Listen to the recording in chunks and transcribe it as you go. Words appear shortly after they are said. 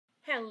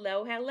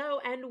Hello, hello,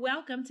 and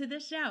welcome to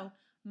the show.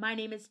 My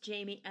name is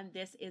Jamie, and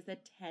this is a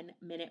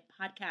 10-minute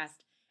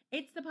podcast.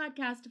 It's the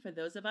podcast for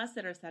those of us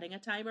that are setting a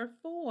timer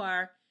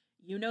for,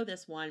 you know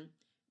this one,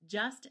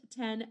 just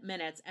 10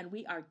 minutes, and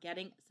we are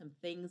getting some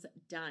things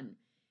done.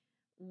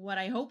 What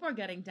I hope we're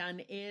getting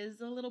done is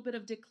a little bit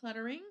of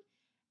decluttering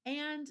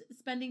and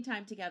spending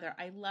time together.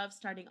 I love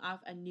starting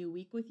off a new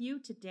week with you.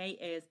 Today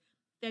is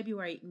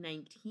February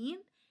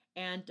 19th.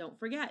 And don't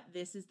forget,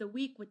 this is the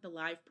week with the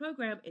live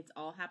program. It's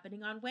all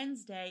happening on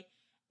Wednesday.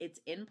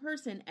 It's in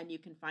person, and you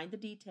can find the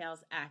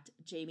details at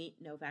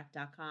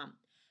jamienovak.com.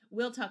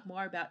 We'll talk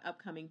more about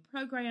upcoming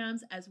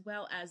programs as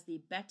well as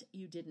the Bet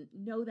You Didn't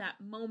Know That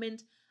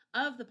moment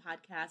of the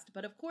podcast.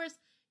 But of course,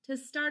 to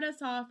start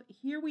us off,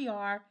 here we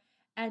are,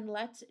 and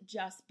let's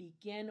just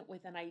begin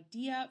with an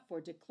idea for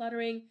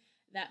decluttering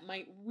that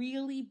might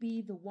really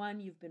be the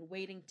one you've been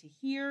waiting to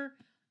hear.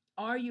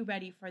 Are you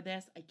ready for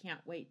this? I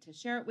can't wait to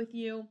share it with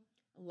you.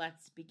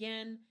 Let's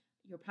begin.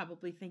 You're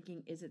probably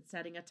thinking, is it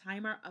setting a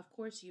timer? Of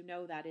course, you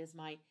know that is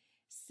my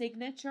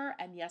signature.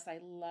 And yes, I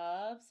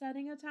love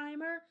setting a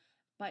timer.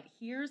 But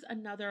here's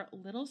another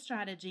little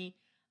strategy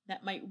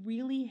that might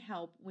really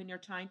help when you're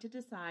trying to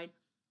decide,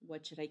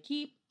 what should I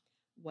keep?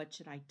 What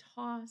should I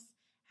toss?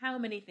 How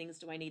many things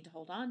do I need to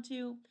hold on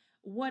to?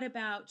 What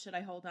about, should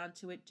I hold on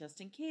to it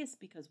just in case?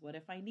 Because what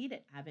if I need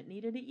it? Haven't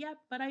needed it yet,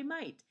 but I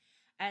might.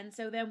 And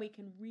so then we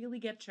can really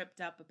get tripped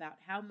up about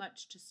how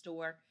much to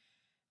store.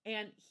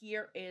 And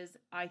here is,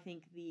 I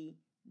think, the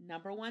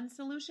number one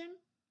solution,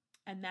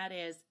 and that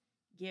is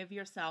give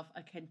yourself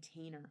a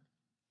container.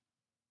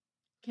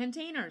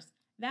 Containers,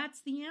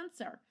 that's the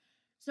answer.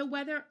 So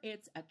whether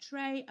it's a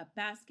tray, a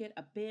basket,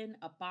 a bin,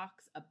 a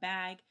box, a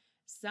bag,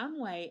 some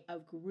way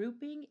of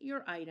grouping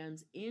your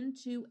items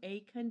into a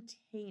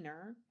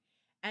container,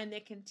 and the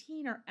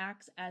container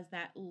acts as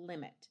that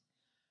limit.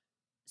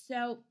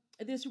 So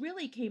this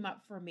really came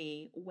up for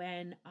me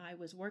when I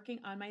was working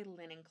on my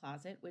linen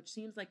closet, which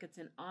seems like it's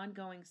an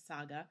ongoing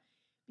saga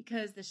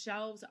because the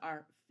shelves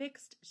are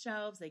fixed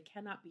shelves. They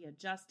cannot be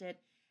adjusted.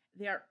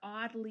 They're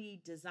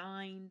oddly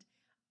designed.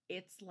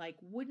 It's like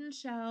wooden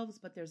shelves,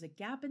 but there's a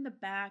gap in the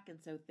back, and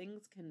so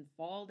things can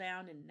fall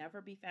down and never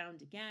be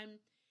found again.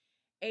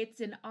 It's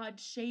an odd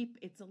shape.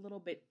 It's a little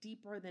bit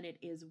deeper than it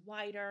is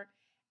wider,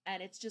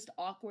 and it's just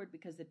awkward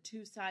because the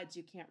two sides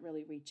you can't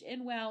really reach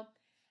in well.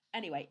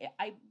 Anyway,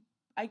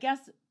 I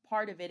guess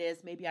part of it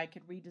is maybe I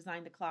could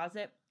redesign the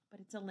closet, but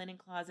it's a linen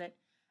closet.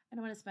 I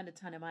don't want to spend a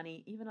ton of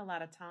money, even a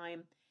lot of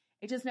time.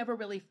 It just never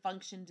really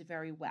functioned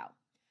very well.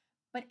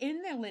 But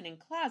in the linen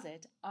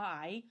closet,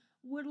 I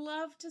would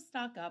love to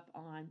stock up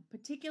on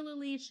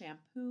particularly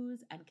shampoos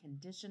and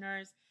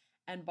conditioners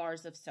and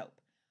bars of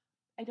soap.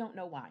 I don't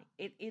know why.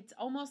 It's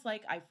almost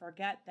like I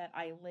forget that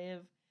I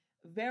live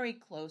very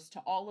close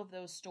to all of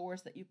those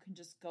stores that you can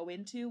just go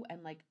into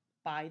and like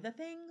buy the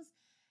things.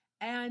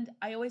 And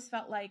I always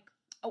felt like,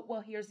 oh,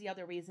 well, here's the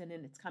other reason,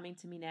 and it's coming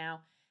to me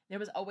now. There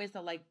was always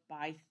the like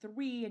buy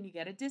three and you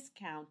get a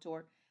discount,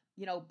 or,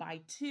 buy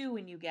two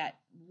and you get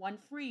one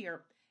free.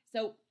 Or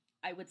so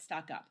I would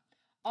stock up.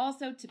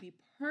 Also, to be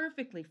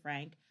perfectly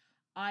frank,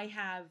 I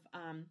have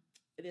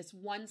this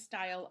one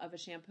style of a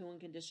shampoo and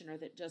conditioner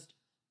that just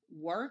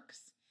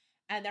works.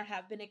 And there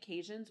have been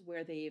occasions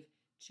where they've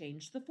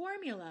changed the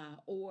formula,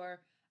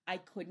 or I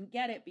couldn't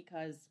get it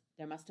because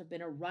there must have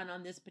been a run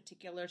on this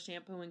particular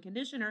shampoo and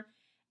conditioner.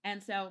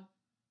 And so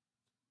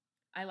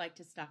I like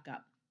to stock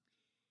up.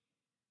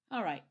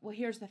 All right, well,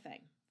 here's the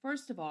thing.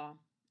 First of all,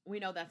 we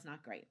know that's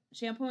not great.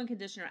 Shampoo and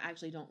conditioner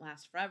actually don't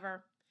last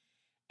forever.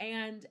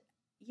 And,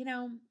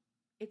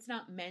 it's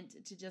not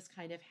meant to just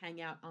kind of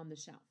hang out on the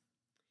shelf.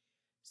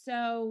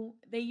 So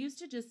they used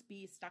to just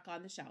be stuck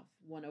on the shelf,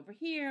 one over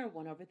here,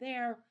 one over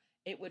there.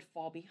 It would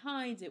fall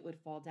behind, it would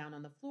fall down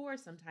on the floor.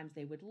 Sometimes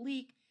they would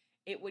leak.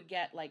 It would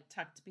get like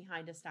tucked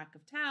behind a stack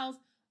of towels.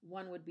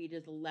 One would be to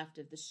the left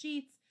of the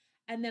sheets.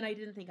 And then I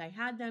didn't think I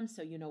had them.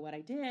 So you know what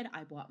I did?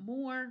 I bought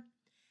more.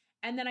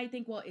 And then I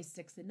think, well, is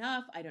 6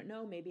 enough? I don't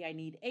know. Maybe I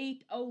need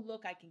 8. Oh,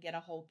 look, I can get a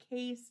whole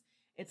case.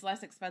 It's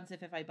less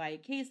expensive if I buy a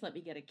case. Let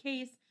me get a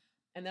case.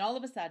 And then all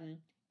of a sudden,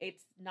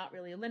 it's not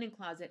really a linen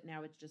closet.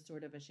 Now it's just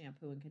sort of a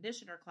shampoo and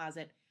conditioner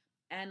closet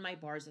and my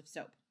bars of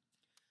soap.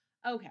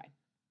 Okay,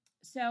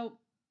 so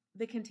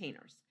the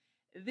containers.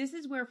 This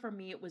is where for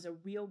me it was a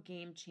real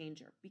game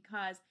changer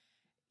because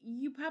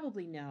you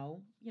probably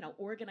know,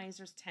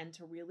 organizers tend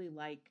to really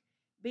like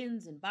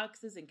bins and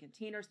boxes and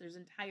containers. There's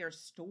entire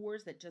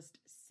stores that just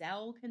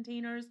sell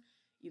containers.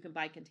 You can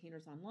buy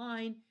containers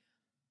online.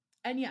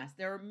 And yes,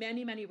 there are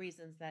many, many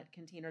reasons that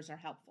containers are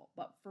helpful.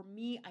 But for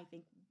me, I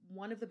think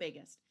one of the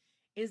biggest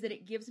is that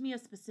it gives me a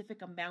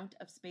specific amount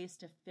of space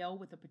to fill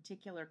with a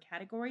particular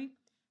category,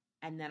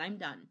 and then I'm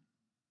done.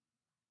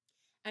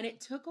 And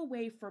it took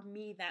away for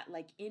me that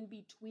like in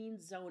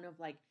between zone of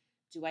like,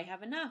 do I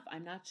have enough?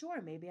 I'm not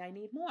sure. Maybe I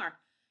need more.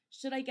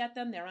 Should I get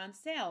them? They're on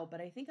sale,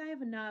 but I think I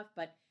have enough,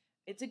 but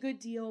it's a good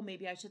deal.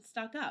 Maybe I should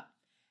stock up.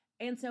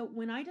 And so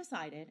when I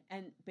decided,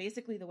 and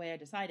basically the way I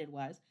decided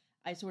was,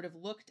 I sort of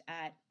looked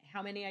at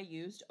how many I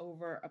used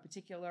over a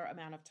particular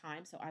amount of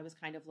time. So I was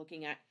kind of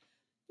looking at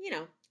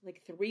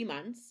like 3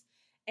 months.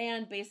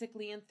 And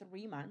basically in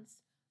 3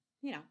 months,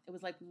 it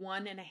was like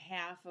one and a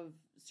half of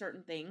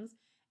certain things.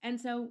 And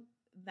so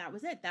that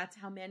was it. That's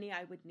how many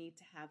I would need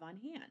to have on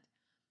hand.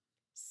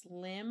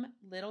 Slim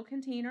little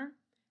container.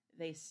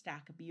 They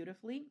stack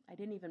beautifully. I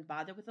didn't even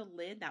bother with a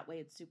lid. That way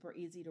it's super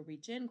easy to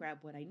reach in, grab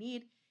what I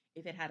need.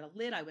 If it had a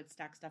lid, I would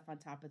stack stuff on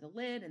top of the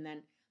lid, and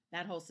then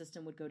that whole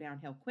system would go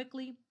downhill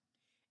quickly.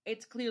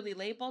 It's clearly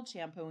labeled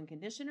shampoo and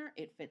conditioner.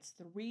 It fits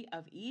 3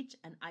 of each,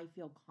 and I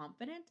feel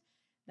confident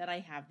that I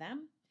have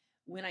them.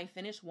 When I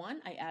finish one,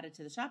 I add it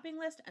to the shopping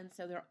list, and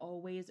so they're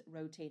always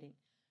rotating.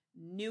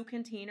 New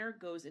container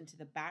goes into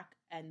the back,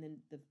 and then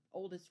the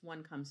oldest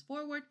one comes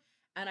forward,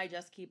 and I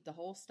just keep the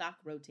whole stock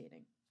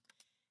rotating.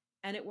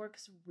 And it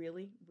works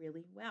really,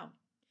 really well.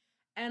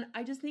 And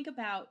I just think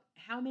about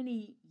how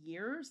many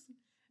years,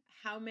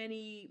 how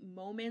many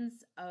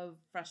moments of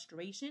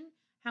frustration,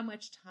 how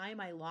much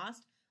time I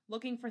lost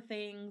looking for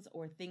things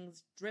or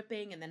things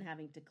dripping and then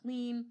having to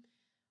clean.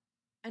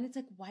 And it's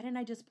like, why didn't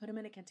I just put them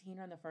in a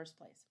container in the first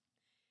place?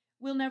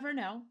 We'll never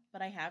know,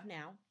 but I have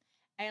now.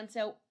 And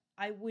so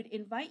I would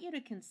invite you to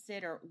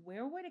consider,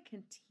 where would a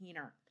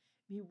container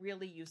be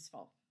really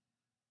useful?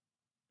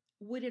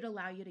 Would it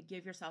allow you to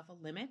give yourself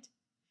a limit,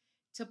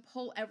 to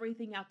pull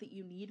everything out that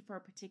you need for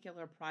a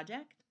particular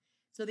project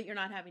so that you're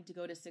not having to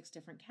go to 6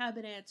 different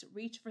cabinets,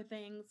 reach for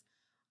things?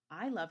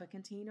 I love a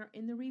container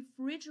in the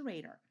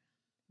refrigerator.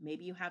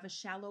 Maybe you have a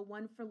shallow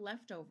one for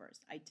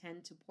leftovers. I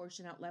tend to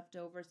portion out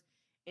leftovers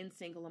in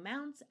single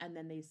amounts, and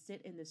then they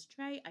sit in this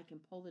tray. I can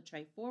pull the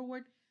tray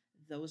forward.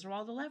 Those are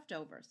all the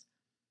leftovers.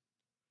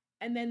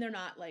 And then they're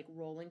not like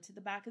rolling to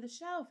the back of the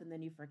shelf, and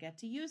then you forget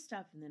to use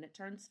stuff, and then it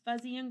turns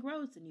fuzzy and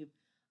gross, and you've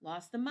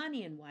lost the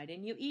money, and why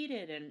didn't you eat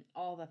it, and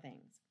all the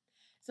things.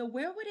 So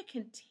where would a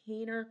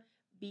container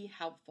be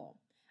helpful?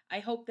 I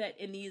hope that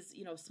in these,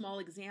 small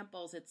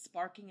examples, it's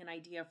sparking an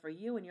idea for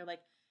you, and you're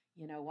like,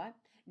 you know what?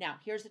 Now,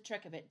 here's the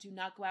trick of it. Do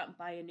not go out and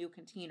buy a new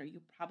container.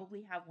 You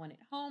probably have one at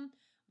home.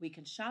 We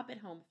can shop at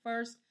home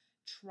first.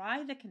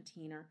 Try the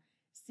container.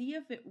 See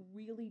if it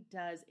really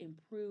does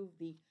improve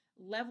the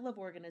level of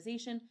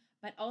organization,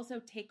 but also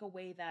take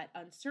away that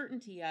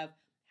uncertainty of,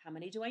 how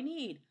many do I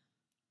need?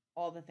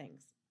 All the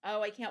things.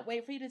 Oh, I can't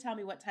wait for you to tell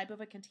me what type of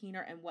a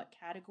container and what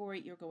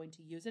category you're going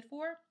to use it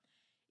for.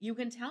 You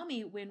can tell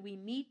me when we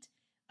meet,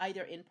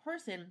 either in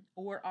person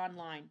or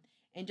online.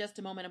 In just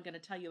a moment, I'm going to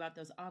tell you about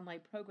those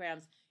online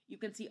programs. You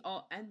can see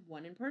all, and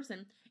one in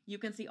person, you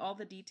can see all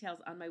the details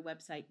on my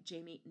website,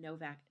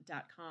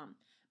 jamienovak.com.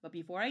 But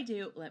before I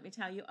do, let me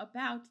tell you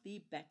about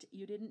the Bet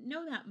You Didn't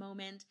Know That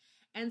moment.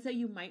 And so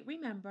you might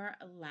remember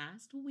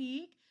last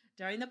week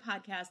during the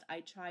podcast,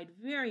 I tried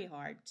very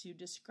hard to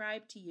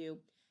describe to you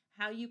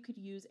how you could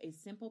use a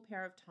simple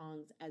pair of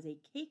tongs as a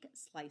cake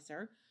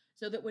slicer,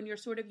 so that when you're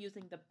sort of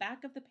using the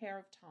back of the pair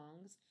of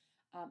tongs,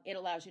 it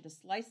allows you to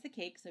slice the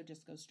cake. So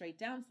just go straight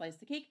down, slice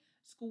the cake,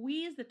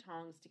 squeeze the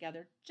tongs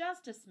together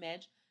just a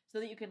smidge so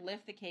that you can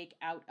lift the cake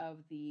out of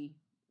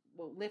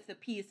lift the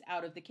piece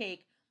out of the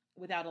cake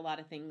without a lot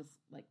of things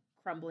like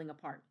crumbling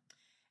apart.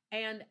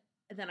 And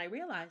then I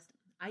realized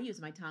I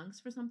use my tongs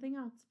for something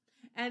else.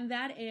 And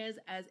that is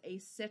as a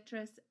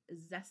citrus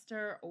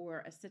zester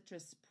or a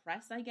citrus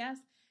press, I guess.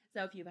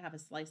 So if you have a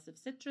slice of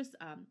citrus,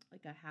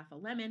 like a half a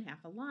lemon,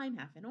 half a lime,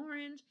 half an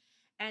orange,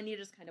 and you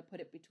just kind of put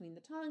it between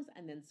the tongs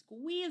and then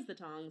squeeze the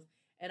tongs,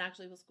 it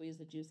actually will squeeze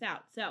the juice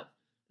out. So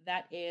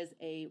that is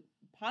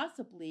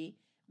possibly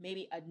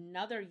maybe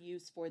another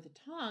use for the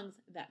tongs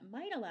that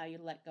might allow you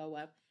to let go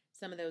of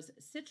some of those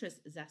citrus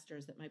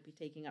zesters that might be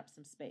taking up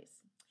some space.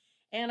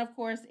 And of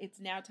course, it's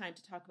now time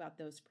to talk about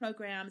those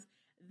programs.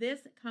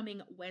 This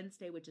coming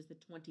Wednesday, which is the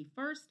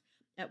 21st,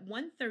 at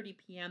 1:30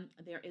 p.m.,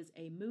 there is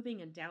a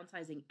moving and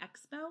downsizing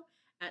expo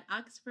at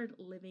Oxford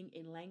Living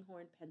in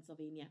Langhorne,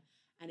 Pennsylvania.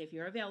 And if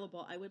you're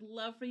available, I would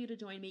love for you to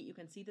join me. You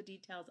can see the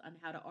details on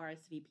how to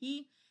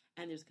RSVP.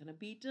 And there's going to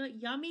be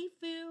yummy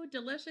food,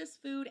 delicious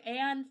food,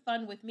 and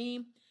fun with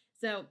me.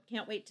 So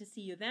can't wait to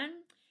see you then.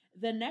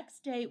 The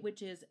next day,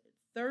 which is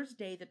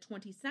Thursday, the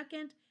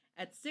 22nd,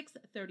 at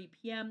 6:30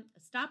 p.m.,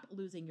 Stop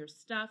Losing Your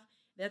Stuff.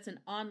 That's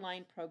an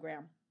online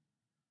program.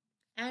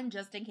 And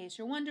just in case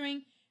you're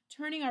wondering,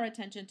 turning our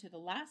attention to the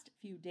last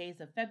few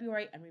days of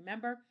February, and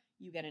remember,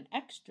 you get an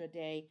extra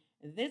day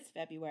this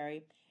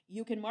February.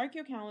 You can mark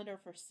your calendar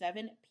for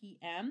 7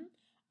 p.m.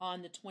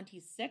 on the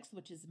 26th,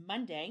 which is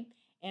Monday,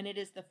 and it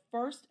is the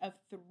first of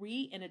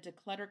 3 in a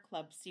Declutter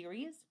Club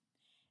series.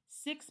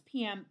 6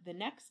 p.m. the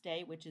next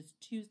day, which is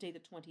Tuesday the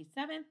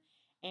 27th,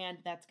 and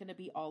that's going to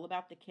be all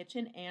about the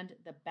kitchen and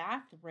the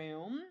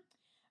bathroom,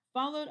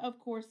 followed, of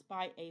course,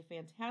 by a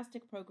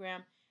fantastic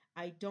program.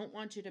 I don't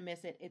want you to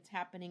miss it. It's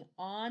happening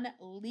on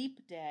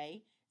Leap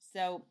Day.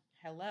 So,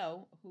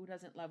 hello, who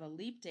doesn't love a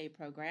Leap Day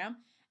program?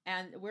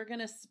 And we're going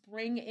to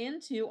spring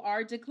into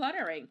our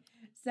decluttering.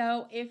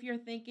 So, if you're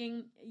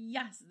thinking,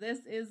 yes, this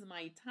is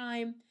my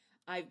time,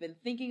 I've been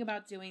thinking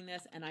about doing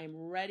this and I'm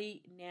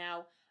ready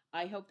now,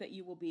 I hope that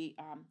you will be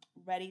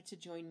ready to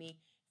join me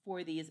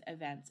for these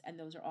events. And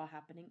those are all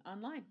happening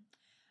online.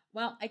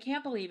 Well, I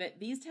can't believe it.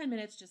 These 10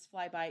 minutes just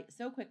fly by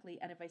so quickly.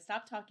 And if I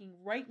stop talking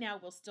right now,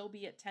 we'll still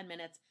be at 10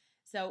 minutes.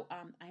 So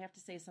I have to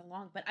say so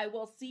long, but I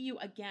will see you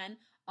again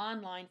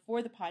online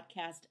for the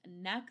podcast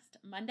next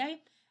Monday.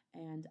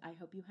 And I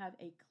hope you have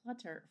a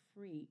clutter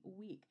free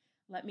week.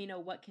 Let me know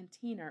what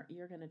container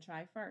you're going to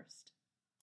try first.